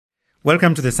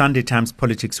Welcome to the Sunday Times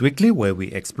Politics Weekly, where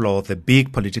we explore the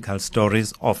big political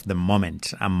stories of the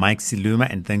moment. I'm Mike Siluma,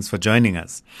 and thanks for joining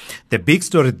us. The big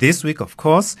story this week, of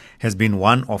course, has been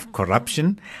one of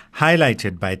corruption,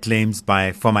 highlighted by claims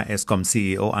by former Eskom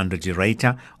CEO Andre de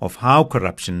Ruyter of how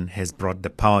corruption has brought the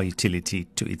power utility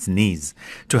to its knees.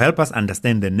 To help us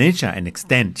understand the nature and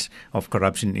extent of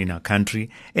corruption in our country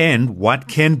and what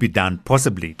can be done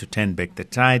possibly to turn back the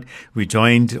tide, we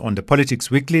joined on the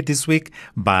Politics Weekly this week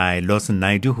by Lawson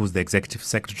Naidoo, who's the Executive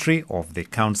Secretary of the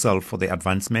Council for the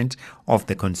Advancement of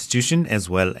the Constitution, as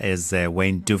well as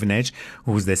Wayne Duvenage,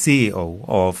 who's the CEO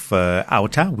of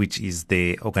OUTA, which is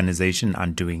the organization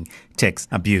undoing tax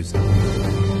abuse.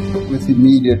 With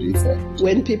immediate effect.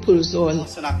 When people zone.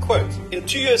 And I quote, in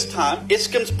 2 years' time,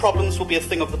 Eskom's problems will be a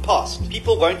thing of the past.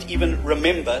 People won't even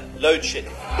remember load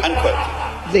shedding. Unquote.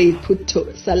 They put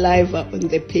saliva on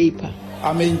the paper.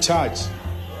 I'm in charge.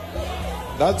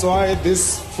 That's why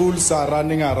these fools are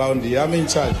running around here. I'm in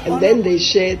charge. And then they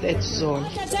share that zone.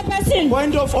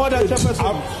 Point of order,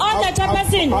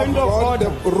 Chairperson. Point of order.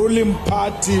 The ruling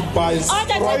party by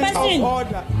point of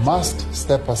order must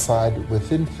step aside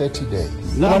within 30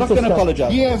 days. No, I'm not going to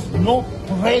apologize. He has no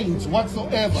brains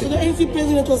whatsoever. So the ANC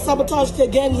president was sabotaged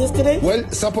again yesterday? Well,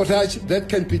 sabotage, that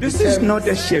can be This is not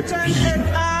a ship.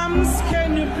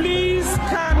 Can you please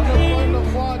come in?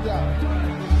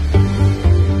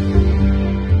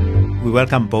 We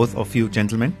welcome both of you,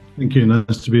 gentlemen. Thank you.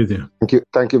 Nice to be with you.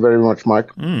 Thank you very much,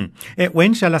 Mike.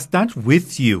 When shall I start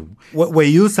with you? Were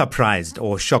you surprised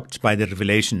or shocked by the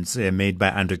revelations made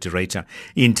by Andre de Ruyter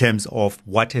in terms of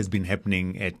what has been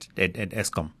happening at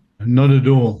Eskom? Not at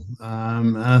all.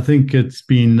 I think it's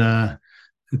been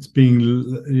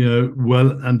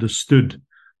well understood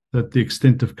that the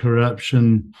extent of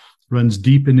corruption runs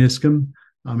deep in Eskom.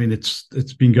 I mean, it's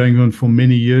been going on for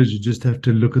many years. You just have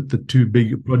to look at the two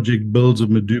big project builds of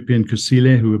Medupi and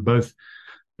Kusile, who were both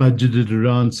budgeted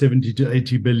around 70 to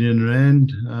 80 billion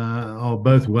rand, are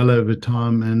both well over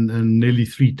time and nearly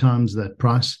 3 times that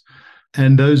price.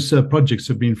 And those projects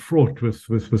have been fraught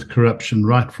with corruption,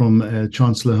 right from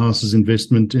Chancellor House's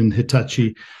investment in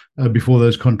Hitachi before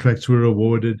those contracts were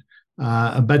awarded.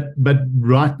 But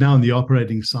right now on the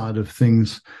operating side of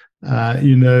things,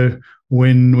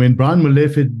 when Brian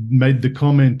Molefe made the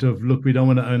comment of, look, we don't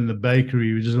want to own the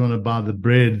bakery, we just want to buy the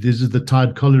bread, this is the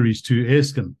tied collieries to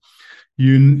Eskom.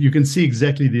 You can see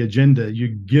exactly the agenda. You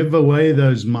give away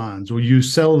those mines or you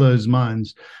sell those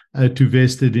mines to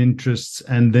vested interests,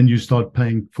 and then you start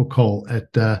paying for coal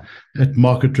at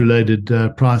market-related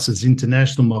prices,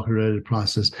 international market-related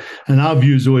prices. And our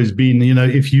view has always been,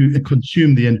 if you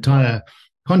consume the entire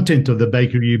content of the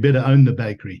bakery, you better own the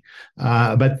bakery.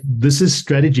 But this is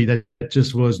strategy that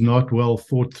just was not well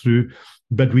thought through.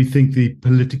 But we think the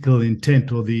political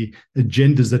intent or the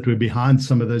agendas that were behind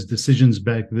some of those decisions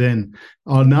back then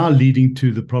are now leading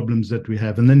to the problems that we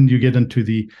have. And then you get into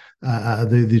the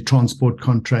transport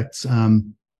contracts.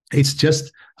 It's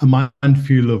just a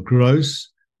minefield of gross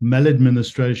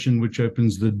maladministration, which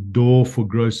opens the door for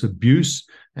gross abuse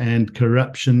and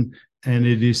corruption. And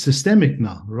it is systemic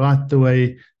now, right the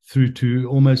way through to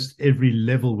almost every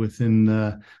level within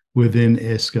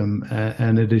Eskom,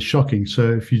 and it is shocking.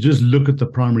 So if you just look at the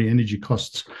primary energy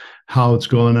costs, how it's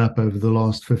gone up over the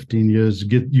last 15 years,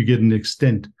 you get an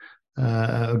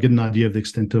idea of the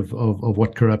extent of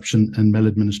what corruption and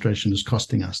maladministration is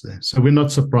costing us there. So we're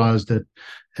not surprised at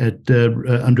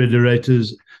Andre de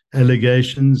Ruyter's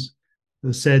allegations.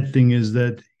 The sad thing is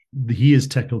that he is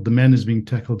tackled, the man is being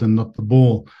tackled and not the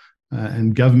ball.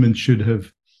 And government should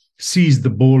have seized the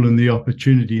ball and the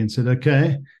opportunity and said,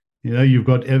 okay, you've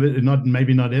got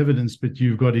maybe not evidence, but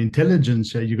you've got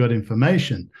intelligence, you've got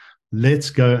information. Let's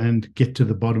go and get to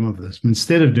the bottom of this.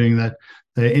 Instead of doing that,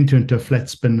 they enter into a flat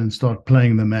spin and start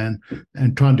playing the man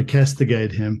and trying to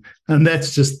castigate him. And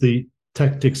that's just the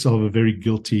tactics of a very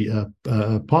guilty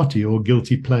party or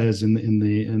guilty players in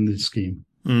the scheme.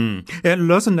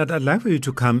 Lawson, I'd like for you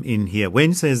to come in here.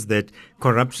 Wayne says that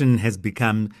corruption has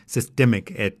become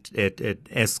systemic at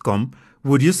Eskom.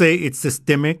 Would you say it's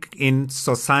systemic in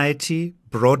society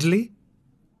broadly?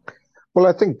 Well,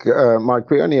 I think,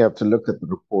 Mike, we only have to look at the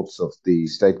reports of the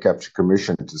State Capture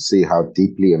Commission to see how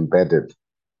deeply embedded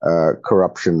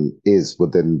corruption is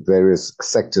within various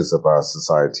sectors of our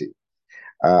society.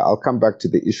 I'll come back to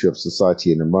the issue of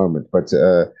society in a moment, but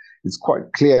it's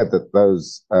quite clear that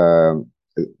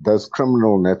those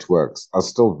criminal networks are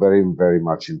still very, very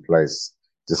much in place,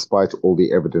 despite all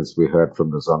the evidence we heard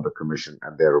from the Zondo Commission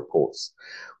and their reports.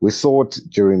 We saw it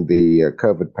during the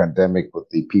COVID pandemic with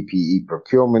the PPE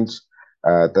procurement,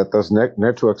 that those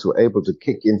networks were able to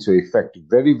kick into effect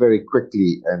very, very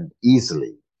quickly and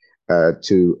easily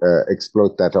to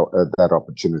exploit that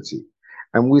opportunity.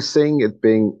 And we're seeing it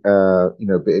being,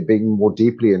 being more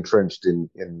deeply entrenched in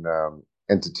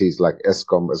entities like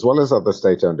Eskom, as well as other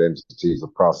state-owned entities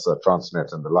across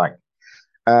Transnet and the like.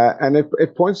 And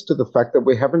it points to the fact that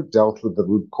we haven't dealt with the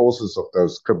root causes of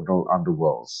those criminal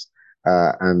underworlds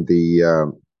and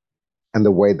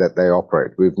the way that they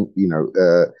operate. We've,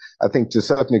 I think to a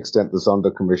certain extent, the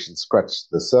Zondo Commission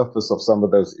scratched the surface of some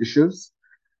of those issues,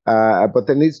 but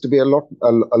there needs to be a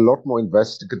lot more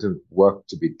investigative work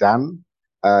to be done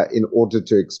in order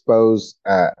to expose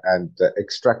and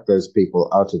extract those people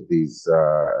out of these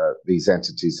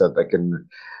entities so they can,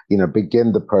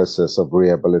 begin the process of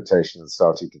rehabilitation and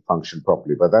starting to function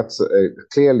properly. But that's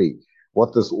clearly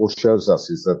what this all shows us,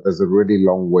 is that there's a really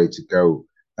long way to go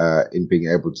in being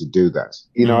able to do that.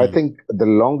 I think the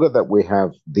longer that we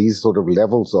have these sort of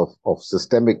levels of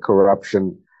systemic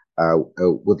corruption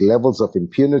with levels of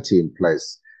impunity in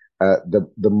place,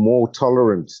 the more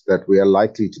tolerant that we are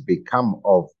likely to become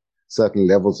of certain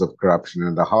levels of corruption,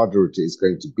 and the harder it is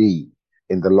going to be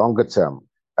in the longer term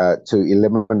to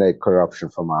eliminate corruption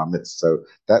from our midst. So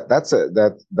that's a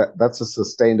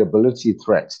sustainability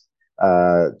threat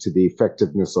to the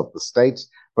effectiveness of the state,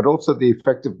 but also the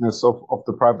effectiveness of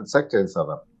the private sector in South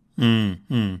Africa.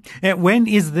 When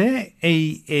is there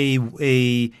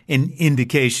an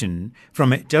indication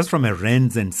from a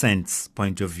rands and cents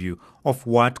point of view of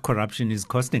what corruption is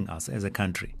costing us as a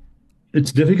country?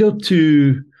 It's difficult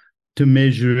to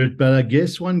measure it, but I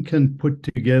guess one can put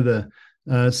together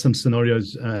some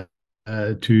scenarios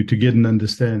to get an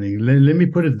understanding. Let me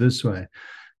put it this way.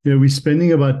 We're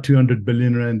spending about 200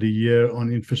 billion rand a year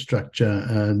on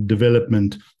infrastructure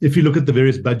development. If you look at the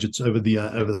various budgets over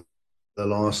the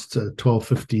last 12,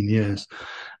 15 years.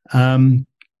 And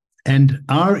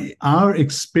our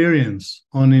experience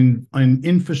on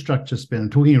infrastructure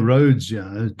spend, talking roads,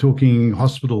 talking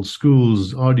hospitals,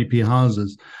 schools, RDP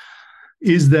houses,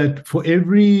 is that for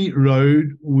every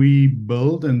road we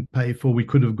build and pay for, we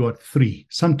could have got 3,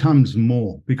 sometimes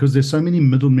more, because there's so many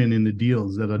middlemen in the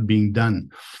deals that are being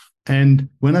done. And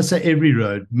when I say every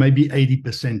road, maybe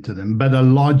 80% of them, but a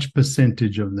large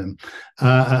percentage of them,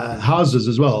 houses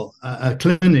as well,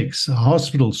 clinics,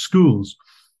 hospitals, schools,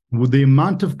 with the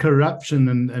amount of corruption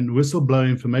and whistleblower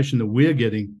information that we're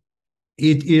getting,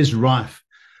 it is rife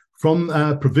from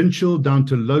provincial down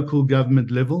to local government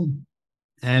level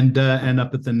and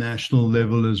up at the national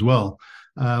level as well.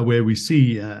 Where we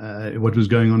see what was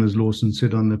going on, as Lawson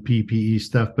said, on the PPE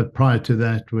stuff. But prior to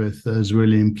that, with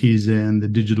Zweli Mkhize and the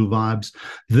digital vibes,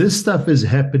 this stuff is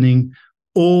happening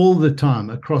all the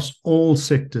time across all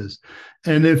sectors.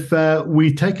 And if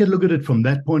we take a look at it from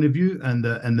that point of view, and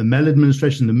the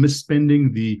maladministration, the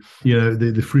misspending, the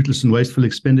fruitless and wasteful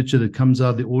expenditure that comes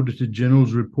out of the Auditor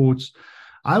General's reports,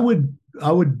 I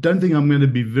don't think I'm going to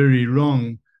be very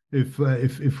wrong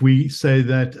if we say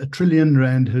that 1 trillion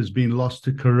rand has been lost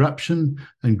to corruption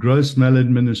and gross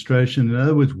maladministration, in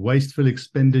other words, wasteful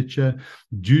expenditure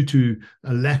due to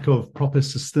a lack of proper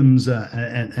systems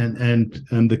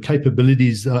and the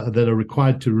capabilities that are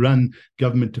required to run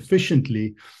government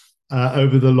efficiently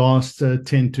over the last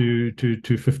 10 to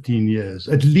 15 years,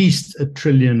 at least 1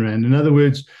 trillion rand. In other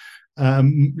words,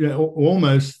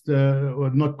 almost,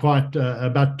 well, not quite,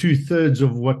 about 2/3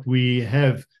 of what we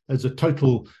have as a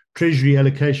total treasury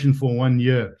allocation for 1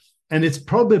 year. And it's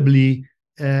probably,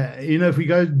 if we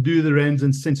go do the rands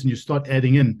and cents and you start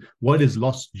adding in what is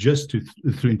lost just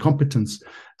through incompetence,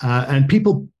 and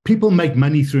people make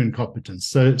money through incompetence.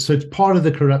 So it's part of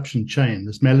the corruption chain.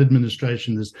 This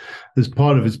maladministration is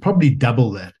part of it. It's probably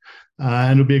double that.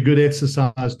 And it'll be a good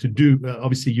exercise to do,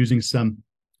 obviously using some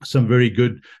very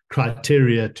good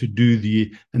criteria to do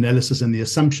the analysis and the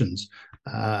assumptions.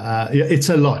 It's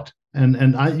a lot.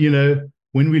 And I,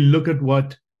 when we look at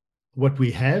what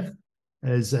we have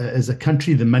as a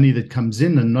country, the money that comes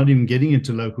in, and not even getting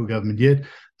into local government yet,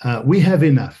 we have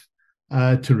enough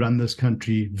to run this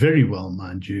country very well,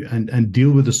 mind you, and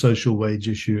deal with the social wage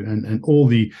issue and all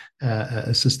the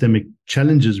systemic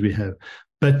challenges we have.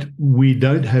 But we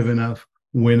don't have enough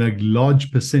when a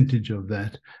large percentage of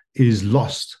that is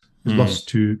lost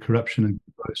to corruption and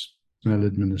gross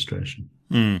maladministration.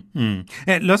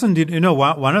 Lawson,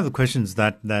 one of the questions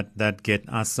that get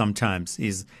asked sometimes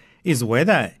is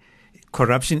whether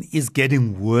corruption is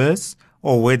getting worse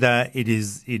or whether it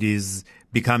is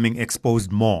becoming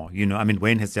exposed more.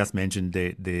 Wayne has just mentioned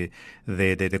the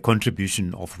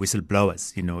contribution of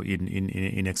whistleblowers,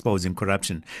 in exposing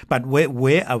corruption. But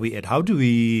where are we at? How do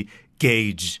we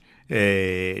gauge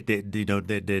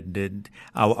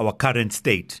our current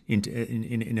state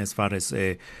in as far as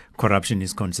corruption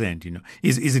is concerned.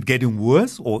 Is it getting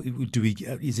worse, or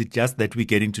is it just that we're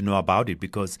getting to know about it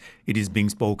because it is being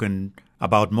spoken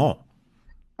about more?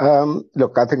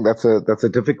 Look, I think that's a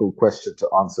difficult question to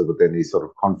answer with any sort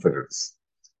of confidence.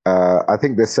 I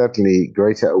think there's certainly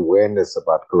greater awareness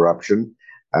about corruption.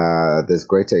 There's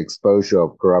greater exposure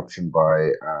of corruption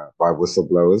by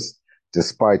whistleblowers,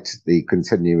 despite the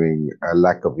continuing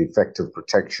lack of effective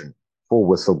protection for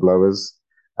whistleblowers.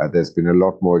 There's been a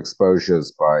lot more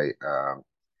exposures by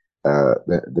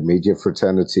the media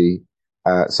fraternity.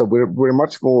 So we're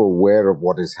much more aware of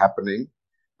what is happening.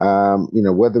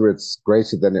 Whether it's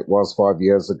greater than it was 5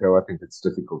 years ago, I think it's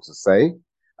difficult to say.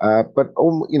 But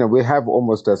we have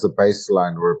almost as a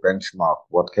baseline or a benchmark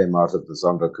what came out of the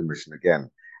Zondo Commission again,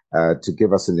 to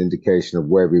give us an indication of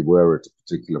where we were at a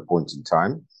particular point in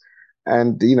time.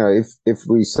 And, if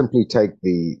we simply take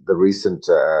the recent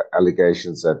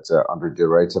allegations that Andre de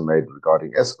Ruyter made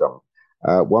regarding Eskom,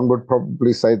 one would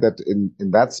probably say that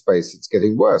in that space, it's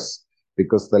getting worse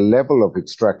because the level of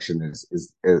extraction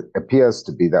appears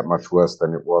to be that much worse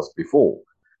than it was before.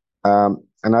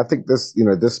 And I think this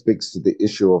speaks to the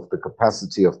issue of the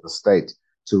capacity of the state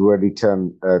to really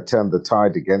turn the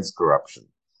tide against corruption.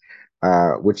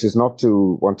 Which is not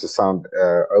to want to sound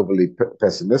overly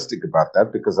pessimistic about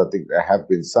that, because I think there has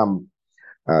been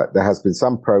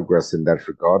some progress in that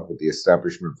regard with the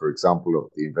establishment, for example,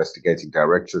 of the investigating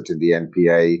directorate in the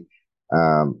NPA,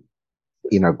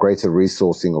 greater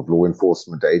resourcing of law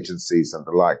enforcement agencies and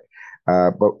the like.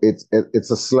 But it's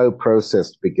a slow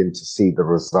process to begin to see the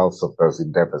results of those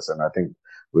endeavors, and I think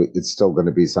it's still going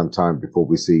to be some time before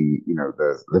we see,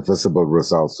 the visible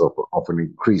results of an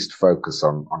increased focus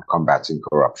on combating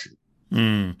corruption.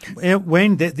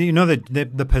 When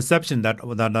the perception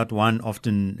that one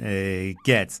often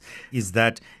gets is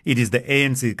that it is the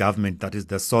ANC government that is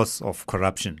the source of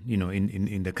corruption,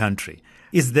 in the country.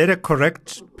 Is that a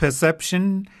correct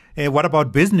perception? What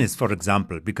about business, for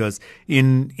example? Because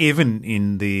even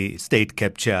in the state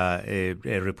capture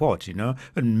report,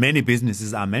 many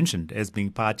businesses are mentioned as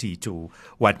being party to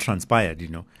what transpired,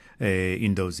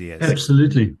 in those years.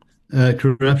 Absolutely.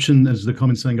 Corruption, as the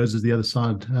common saying goes, is the other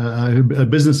side.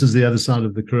 Business is the other side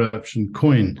of the corruption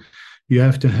coin. You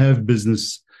have to have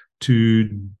business to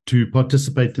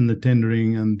participate in the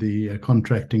tendering and the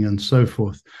contracting and so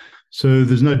forth. So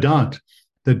there's no doubt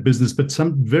that business, but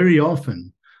very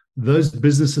often, those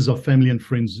businesses are family and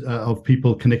friends of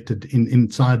people connected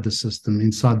inside the system,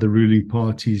 inside the ruling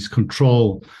party's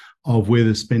control of where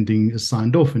the spending is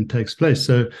signed off and takes place.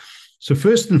 So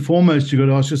first and foremost, you've got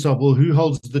to ask yourself, well, who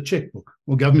holds the checkbook?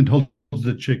 Well, government holds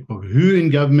the checkbook. Who in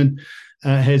government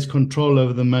has control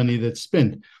over the money that's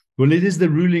spent? Well, it is the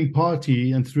ruling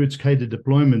party, and through its cadre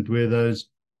deployment, where those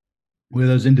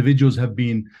individuals have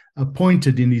been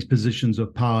appointed in these positions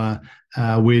of power,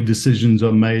 where decisions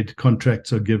are made,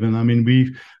 contracts are given. I mean,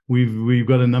 we've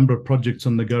got a number of projects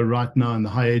on the go right now in the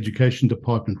higher education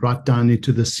department, right down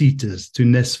into the CETAs, to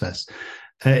NSFAS.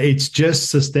 It's just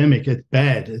systemic. It's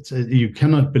bad. You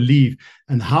cannot believe.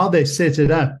 And how they set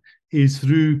it up is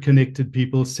through connected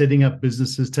people setting up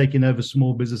businesses, taking over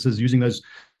small businesses, using those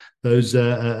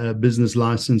business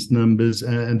license numbers,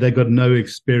 and they got no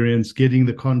experience, getting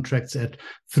the contracts at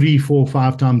 3, 4,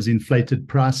 5 times inflated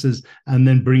prices, and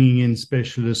then bringing in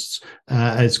specialists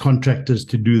as contractors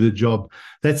to do the job.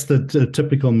 That's the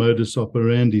typical modus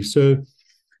operandi. So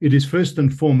it is first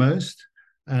and foremost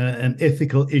an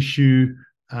ethical issue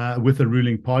with a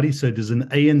ruling party. So it is an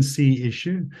ANC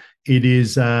issue. It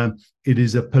is a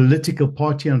political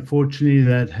party, unfortunately,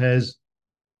 that has,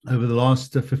 over the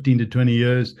last 15 to 20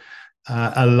 years,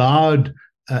 allowed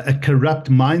a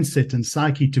corrupt mindset and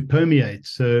psyche to permeate.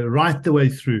 So right the way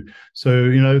through.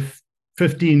 So,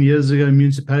 15 years ago,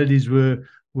 municipalities were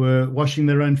washing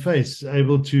their own face,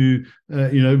 able to,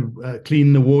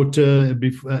 clean the water,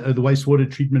 the wastewater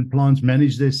treatment plants,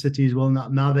 manage their cities. Well,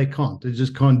 now they can't. They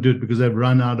just can't do it because they've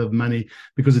run out of money,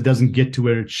 because it doesn't get to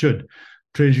where it should.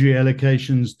 Treasury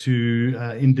allocations to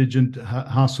indigent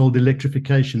household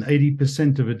electrification,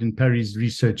 80% of it in Parry's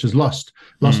research is lost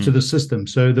to the system.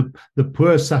 So the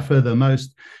poor suffer the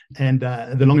most. And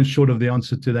the long and short of the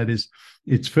answer to that is,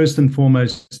 it's first and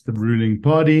foremost the ruling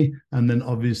party, and then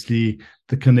obviously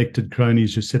the connected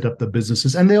cronies who set up the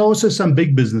businesses. And there are also some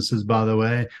big businesses, by the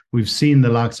way. We've seen the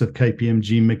likes of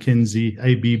KPMG, McKinsey,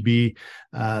 ABB.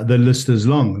 The list is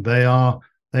long.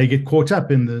 They get caught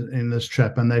up in this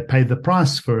trap, and they pay the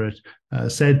price for it.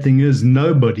 Sad thing is,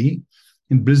 nobody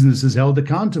in businesses held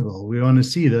accountable. We want to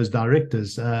see those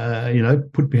directors,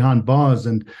 put behind bars,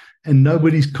 and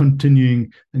nobody's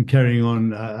continuing and carrying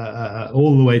on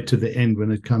all the way to the end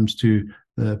when it comes to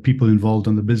people involved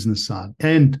on the business side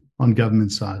and on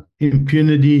government side.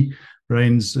 Impunity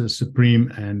reigns supreme,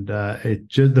 and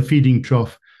the feeding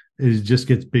trough just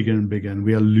gets bigger and bigger, and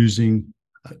we are losing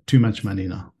too much money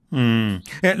now.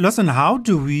 Lawson, how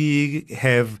do we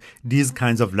have these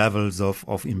kinds of levels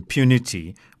of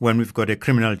impunity when we've got a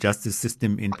criminal justice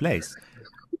system in place?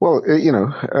 Well,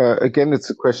 again, it's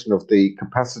a question of the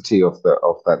capacity of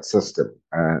that system,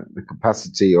 the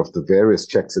capacity of the various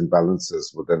checks and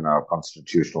balances within our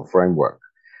constitutional framework,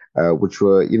 which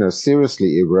were,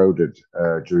 seriously eroded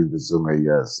during the Zuma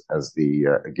years, as the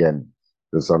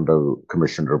Zondo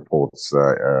Commission reports,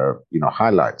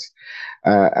 highlight.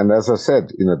 And as I said,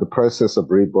 the process of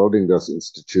rebuilding those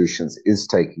institutions is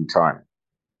taking time.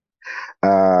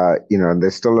 And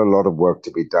there's still a lot of work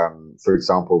to be done, for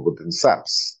example, within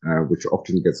SAPS, which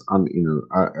often gets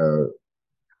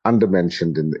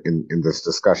undermentioned in this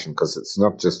discussion, because it's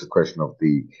not just a question of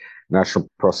the National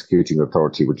Prosecuting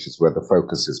Authority, which is where the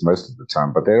focus is most of the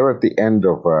time, but they're at the end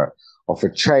of a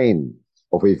chain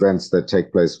of events that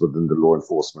take place within the law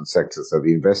enforcement sector. So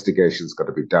the investigation's got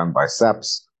to be done by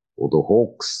SAPS or the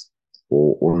Hawks,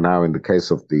 or now in the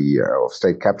case of the of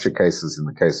state capture cases, in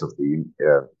the case of the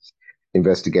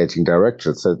investigating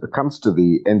directorate. So it comes to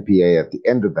the NPA at the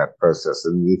end of that process,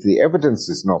 and if the evidence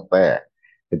is not there,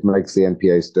 it makes the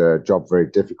NPA's job very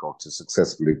difficult to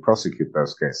successfully prosecute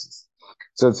those cases.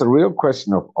 So it's a real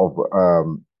question of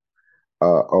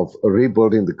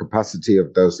rebuilding the capacity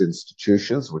of those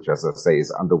institutions, which, as I say,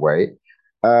 is underway.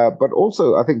 But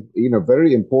also, I think,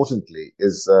 very importantly,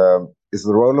 is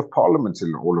the role of Parliament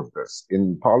in all of this.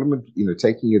 In Parliament,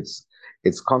 taking its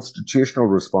constitutional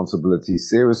responsibility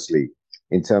seriously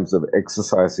in terms of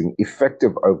exercising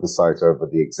effective oversight over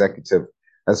the executive,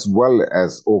 as well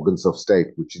as organs of state,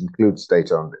 which include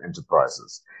state-owned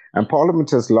enterprises. And Parliament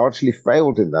has largely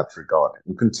failed in that regard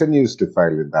and continues to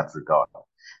fail in that regard.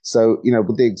 So,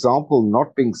 with the example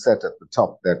not being set at the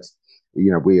top that,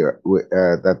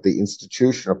 that the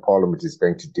institution of Parliament is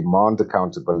going to demand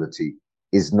accountability,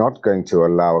 is not going to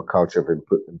allow a culture of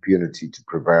impunity to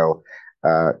prevail,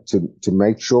 to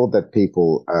make sure that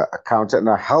people account and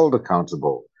are held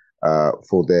accountable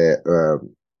for their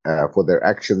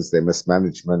actions, their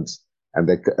mismanagement, and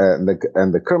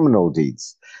the criminal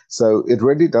deeds. So it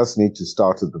really does need to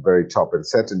start at the very top and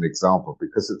set an example,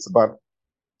 because it's about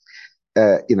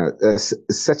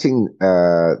setting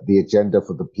the agenda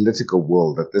for the political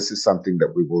world, that this is something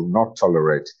that we will not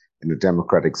tolerate in a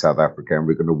democratic South Africa, and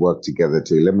we're going to work together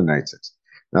to eliminate it.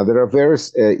 Now, there are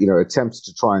various, attempts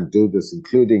to try and do this,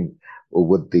 including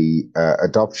with the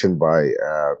adoption by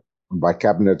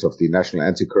Cabinet of the National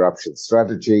Anti-Corruption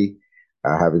Strategy,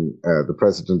 the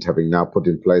President having now put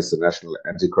in place the National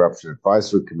Anti-Corruption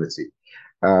Advisory Committee.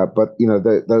 But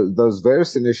those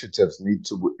various initiatives need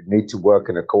to work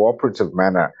in a cooperative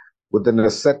manner within a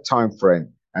set time frame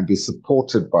and be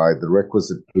supported by the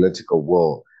requisite political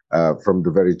will from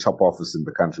the very top office in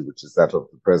the country, which is that of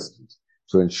the President,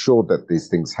 to ensure that these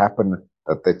things happen,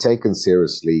 that they're taken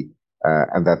seriously,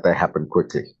 and that they happen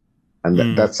quickly.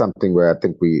 And that's something where I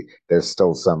think there's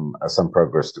still some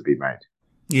progress to be made.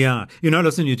 Yeah.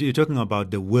 Lawson, you're talking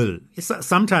about the will.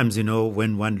 Sometimes,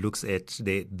 when one looks at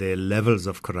the levels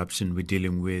of corruption we're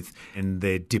dealing with and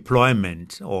the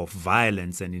deployment of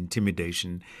violence and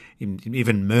intimidation,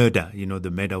 even murder,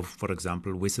 the murder of, for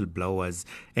example, whistleblowers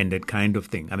and that kind of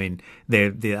thing. I mean,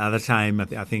 the other time,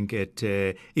 I think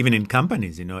even in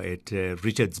companies, at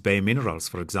Richards Bay Minerals,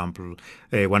 for example,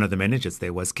 one of the managers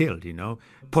there was killed,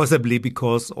 possibly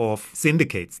because of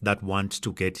syndicates that want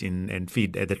to get in and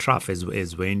feed at the trough, as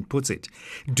Wayne puts it.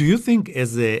 Do you think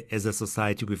as a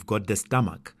society we've got the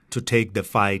stomach to take the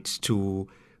fight to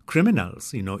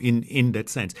criminals, in that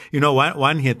sense?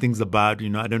 One here thinks about,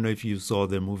 I don't know if you saw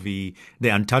the movie The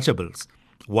Untouchables,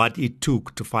 what it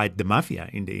took to fight the mafia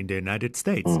in the United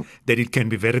States, that it can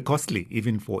be very costly,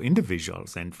 even for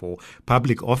individuals and for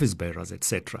public office bearers,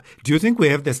 etc. Do you think we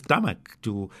have the stomach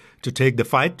to take the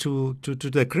fight to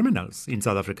the criminals in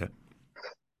South Africa?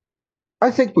 I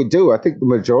think we do. I think the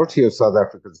majority of South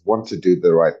Africans want to do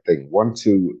the right thing, want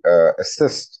to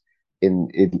assist in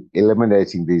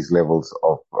eliminating these levels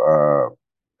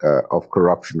of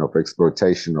corruption, of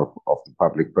exploitation of the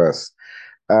public purse.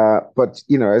 But,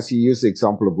 as you use the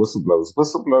example of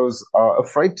whistleblowers are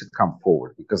afraid to come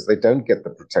forward because they don't get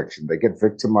the protection. They get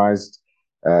victimized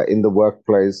in the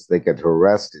workplace. They get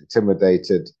harassed,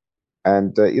 intimidated.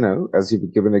 And, as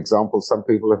you've given examples, some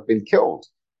people have been killed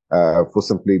for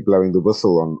simply blowing the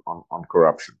whistle on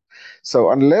corruption.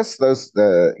 So unless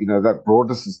that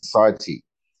broader society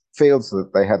feels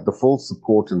that they had the full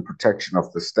support and protection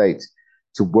of the state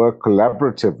to work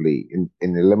collaboratively in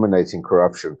eliminating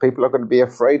corruption, people are going to be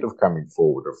afraid of coming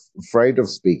forward, afraid of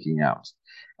speaking out.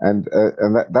 And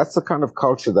that's the kind of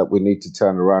culture that we need to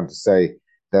turn around to say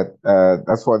that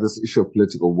that's why this issue of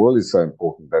political will is so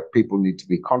important, that people need to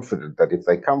be confident that if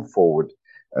they come forward,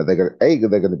 they're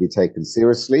going to be taken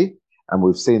seriously. And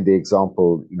we've seen the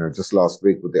example, just last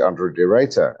week with the Andre de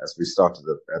Ruyter, as we started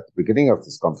at the beginning of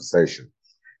this conversation,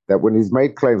 that when he's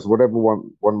made claims, whatever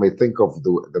one may think of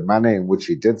the manner in which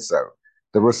he did so,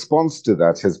 the response to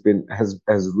that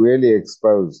has really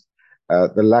exposed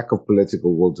the lack of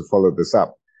political will to follow this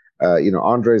up.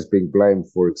 Andre is being blamed,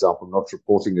 for example, not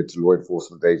reporting it to law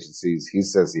enforcement agencies. He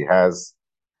says he has.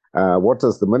 What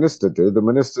does the minister do? The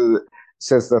minister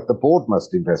says that the board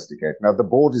must investigate. Now, the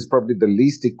board is probably the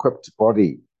least equipped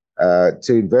body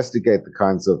to investigate the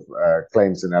kinds of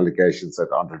claims and allegations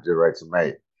that Andre de Ruyter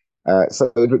made.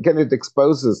 So again, it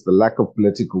exposes the lack of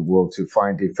political will to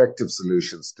find effective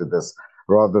solutions to this,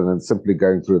 rather than simply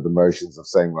going through the motions of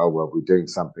saying, well, we're doing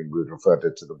something, we've referred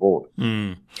it to the board.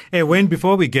 Hey, Wayne,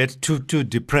 before we get too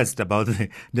depressed about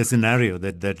the scenario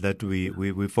that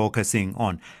we're focusing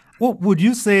on, well, would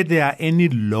you say there are any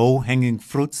low-hanging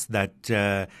fruits that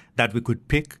we could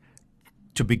pick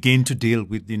to begin to deal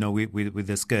with, with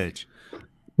the scourge?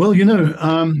 Well,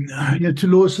 to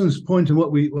Lawson's point and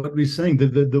what we're saying,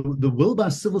 the will by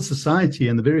civil society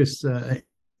and the various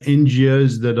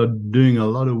NGOs that are doing a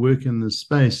lot of work in this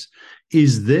space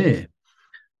is there.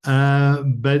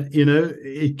 But,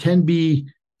 it can be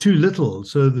too little.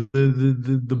 So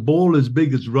the ball is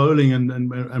big, it's rolling,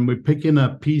 and we're picking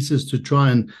up pieces to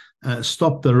try and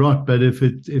stop the rot. But if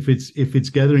it's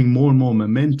gathering more and more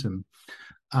momentum,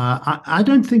 I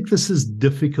don't think this is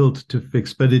difficult to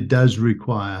fix, but it does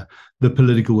require the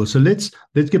political will. So let's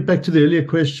get back to the earlier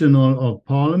question of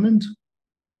Parliament.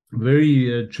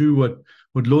 Very true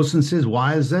what Lawson says.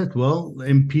 Why is that? Well,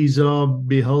 MPs are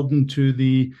beholden to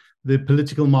the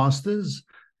political masters,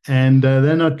 and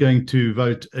they're not going to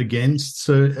vote against.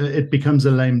 So it becomes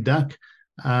a lame duck.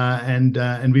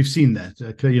 And we've seen that,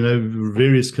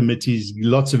 various committees,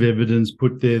 lots of evidence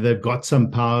put there. They've got some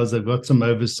powers, they've got some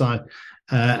oversight,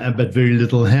 but very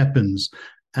little happens.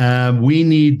 We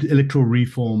need electoral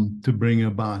reform to bring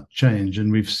about change.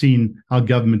 And we've seen our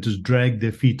government has dragged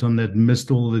their feet on that, missed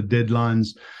all the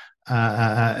deadlines,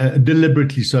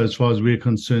 deliberately so, as far as we're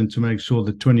concerned, to make sure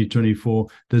that 2024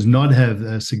 does not have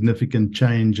a significant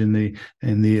change in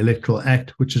the Electoral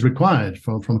Act, which is required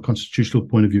from a constitutional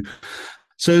point of view.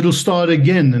 So it'll start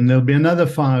again, and there'll be another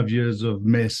 5 years of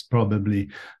mess, probably.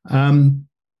 The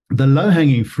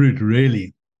low-hanging fruit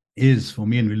really is, for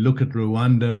me, and we look at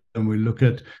Rwanda and we look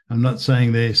at, I'm not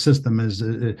saying their system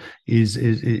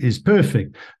is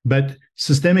perfect, but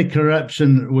systemic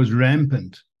corruption was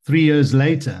rampant. 3 years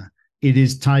later, it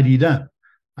is tidied up,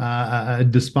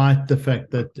 despite the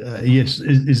fact that, yes,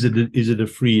 is it a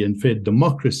free and fair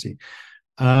democracy?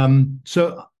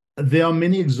 So there are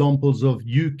many examples of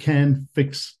you can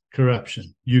fix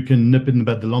corruption. You can nip it in the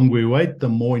bud. The longer we wait, the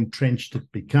more entrenched it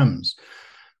becomes.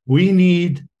 We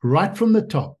need, right from the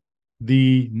top,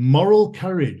 the moral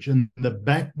courage and the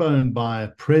backbone by a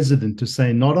president to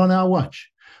say, not on our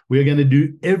watch. We're going to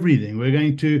do everything. We're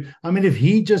going to, if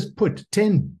he just put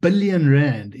 10 billion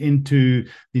rand into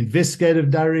the investigative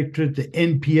directorate, the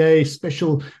NPA,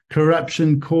 special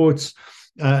corruption courts,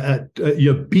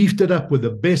 you beefed it up with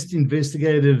the best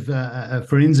investigative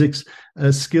forensics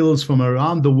skills from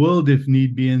around the world, if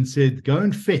need be, and said, go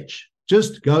and fetch.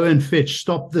 Just go and fetch.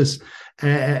 Stop this.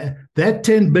 That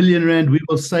 10 billion rand we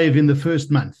will save in the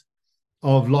first month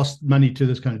of lost money to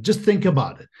this country. Just think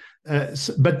about it.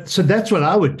 So that's what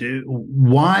I would do.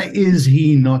 Why is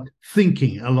he not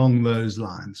thinking along those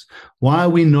lines? Why are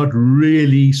we not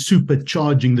really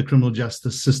supercharging the criminal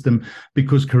justice system?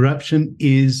 Because corruption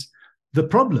is the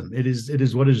problem. It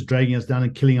is what is dragging us down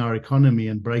and killing our economy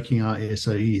and breaking our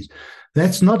SOEs.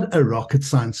 That's not a rocket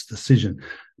science decision.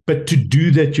 But to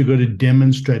do that, you've got to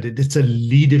demonstrate it. It's a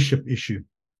leadership issue.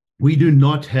 We do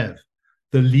not have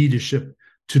the leadership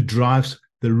to drive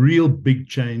the real big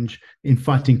change in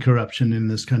fighting corruption in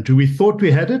this country. We thought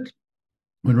we had it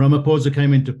when Ramaphosa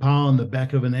came into power on the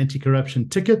back of an anti-corruption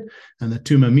ticket and the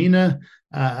Tumamina,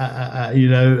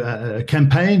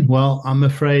 campaign. Well, I'm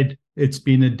afraid it's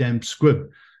been a damn squib.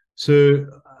 So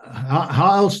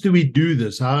how else do we do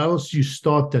this? How else do you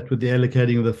start that with the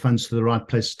allocating of the funds to the right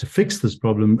places to fix this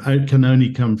problem? It can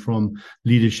only come from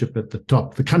leadership at the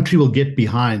top. The country will get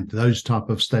behind those type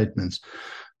of statements.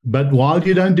 But while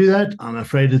you don't do that, I'm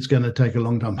afraid it's going to take a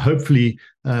long time. Hopefully,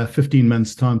 15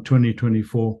 months' time,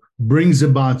 2024, brings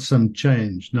about some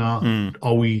change. Now,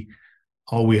 are we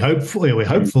hopeful? Are we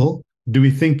hopeful? Do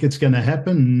we think it's going to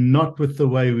happen? Not with the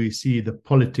way we see the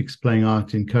politics playing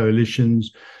out in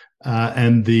coalitions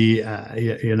and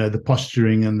the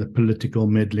posturing and the political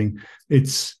meddling.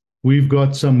 We've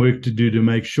got some work to do to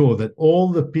make sure that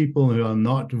all the people who are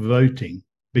not voting,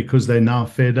 because they're now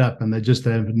fed up and they just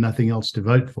have nothing else to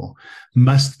vote for,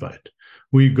 must vote.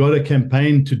 We've got a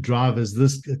campaign to drive as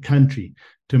this country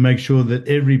to make sure that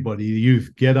everybody, the youth,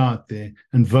 get out there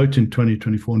and vote in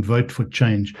 2024 and vote for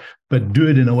change, but do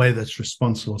it in a way that's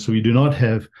responsible. So we do not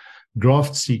have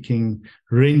graft-seeking,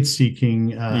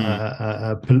 rent-seeking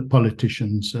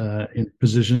politicians in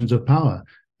positions of power.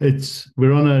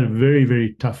 We're on a very,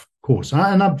 very tough course.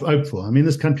 And I'm hopeful. I mean,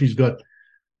 this country's got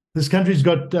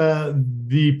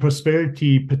the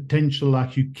prosperity potential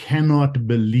like you cannot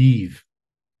believe,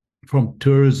 from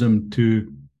tourism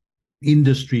to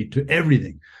industry to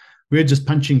everything. We're just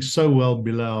punching so well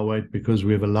below our weight because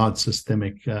we have allowed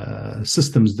systemic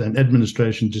systems and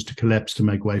administration just to collapse to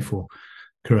make way for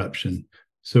corruption.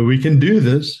 So we can do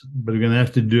this, but we're going to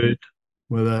have to do it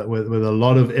with a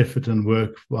lot of effort and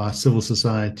work by civil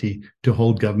society to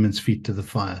hold government's feet to the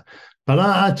fire. But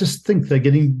I just think they're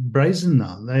getting brazen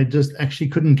now. They just actually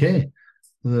couldn't care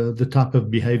the type of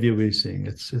behavior we're seeing.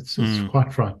 It's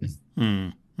quite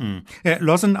frightening.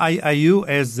 Lawson, are you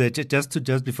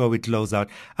just before we close out,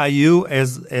 are you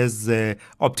as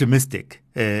optimistic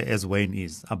as Wayne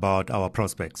is about our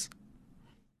prospects?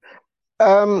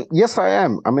 Yes, I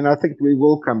am. I mean, I think we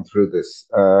will come through this.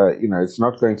 It's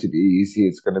not going to be easy.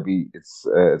 It's going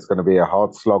to be a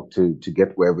hard slog to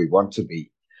get where we want to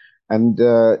be. And,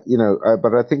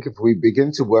 but I think if we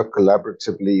begin to work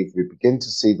collaboratively, if we begin to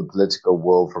see the political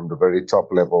world from the very top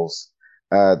levels,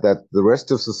 that the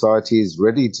rest of society is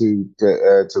ready to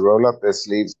roll up their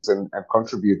sleeves and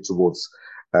contribute towards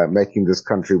making this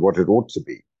country what it ought to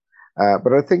be.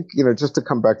 But I think, just to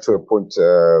come back to a point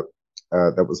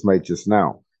that was made just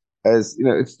now, as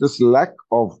it's this lack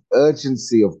of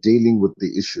urgency of dealing with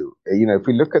the issue. If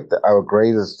we look at our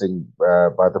grey listing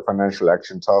by the Financial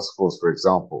Action Task Force, for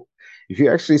example, if you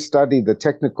actually study the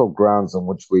technical grounds on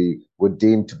which we were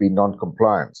deemed to be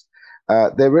non-compliant,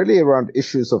 they're really around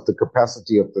issues of the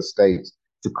capacity of the state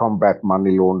to combat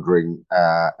money laundering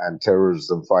and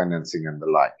terrorism financing and the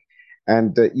like.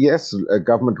 And yes,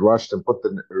 government rushed and put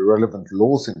the relevant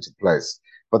laws into place,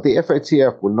 but the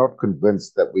FATF were not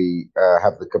convinced that we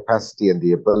have the capacity and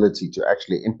the ability to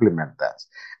actually implement that.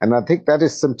 And I think that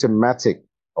is symptomatic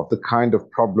of the kind of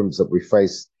problems that we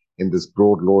face in this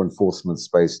broad law enforcement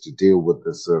space to deal with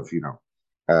this sort of,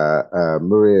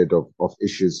 myriad of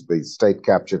issues, the state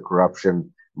capture,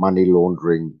 corruption, money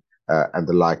laundering, and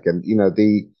the like. And,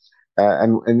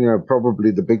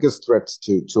 probably the biggest threat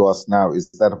to us now is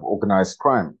that of organized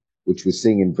crime, which we're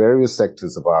seeing in various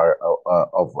sectors of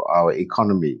our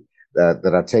economy that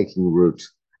are taking root.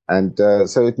 And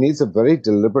so it needs a very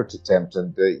deliberate attempt,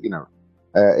 and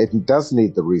it does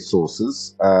need the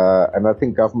resources, and I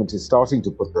think government is starting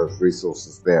to put those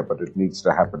resources there, but it needs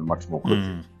to happen much more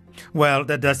quickly. Well,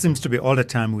 that seems to be all the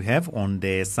time we have on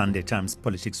the Sunday Times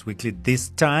Politics Weekly this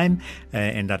time.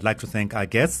 And I'd like to thank our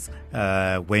guests,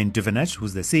 Wayne Duvenage,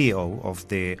 who's the CEO of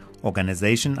the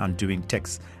organization Undoing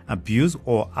Tax Abuse,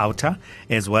 or OUTA,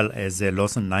 as well as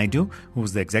Lawson Naidoo,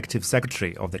 who's the Executive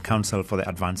Secretary of the Council for the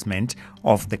Advancement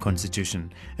of the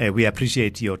Constitution. We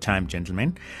appreciate your time,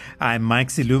 gentlemen. I'm Mike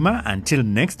Siluma. Until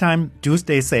next time, do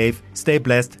stay safe, stay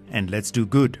blessed, and let's do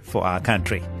good for our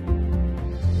country.